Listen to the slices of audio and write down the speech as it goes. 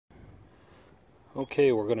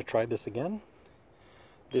Okay, we're going to try this again.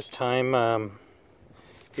 This time,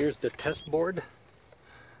 here's the test board.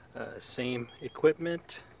 Same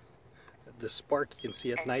equipment. The spark you can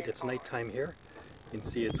see at night, it's nighttime here. You can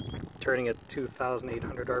see it's turning at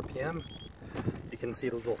 2,800 RPM. You can see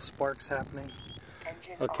the little sparks happening.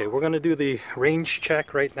 Okay, we're going to do the range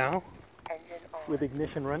check right now with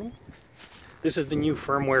ignition running. This is the new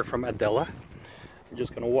firmware from Adela. I'm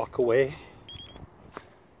just going to walk away.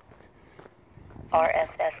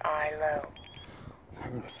 RSSI low.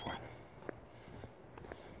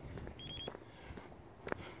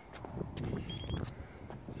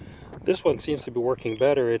 This one seems to be working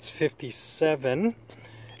better. It's 57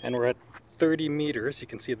 and we're at 30 meters. You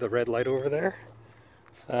can see the red light over there.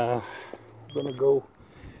 I'm gonna go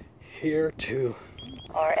here to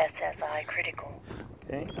RSSI critical.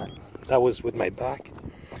 Okay, that was with my back.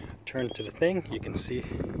 Turn to the thing. You can see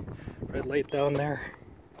red light down there.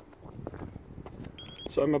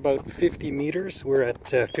 So I'm about 50 meters. We're at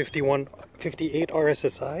 58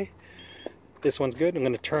 RSSI. This one's good. I'm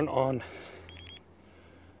going to turn on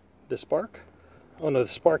the spark. Oh no, the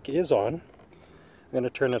spark is on. I'm going to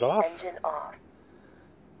turn it off. Engine off.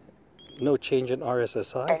 No change in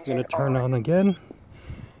RSSI. I'm going to turn on again.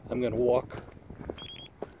 I'm going to walk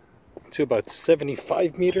to about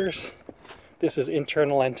 75 meters. This is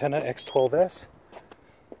internal antenna X12S.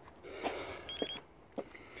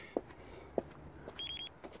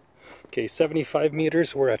 Okay, 75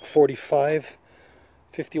 meters, we're at 45,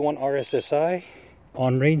 51 RSSI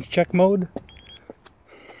on range check mode.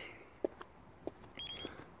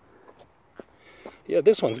 Yeah,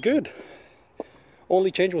 this one's good.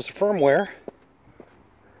 Only change was firmware.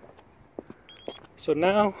 So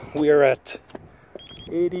now we are at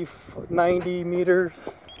 80, 90 meters.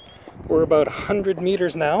 We're about 100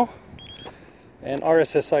 meters now. And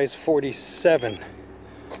RSSI is 47.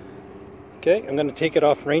 Okay, I'm going to take it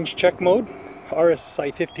off range check mode,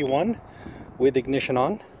 RSSI 51 with ignition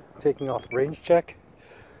on. Taking off range check.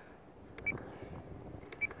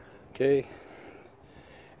 Okay,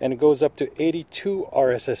 and it goes up to 82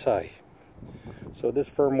 RSSI. So this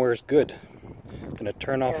firmware is good. I'm going to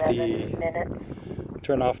turn off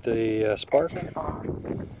the spark.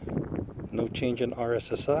 No change in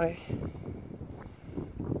RSSI.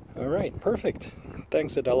 All right, perfect.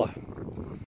 Thanks, Adela.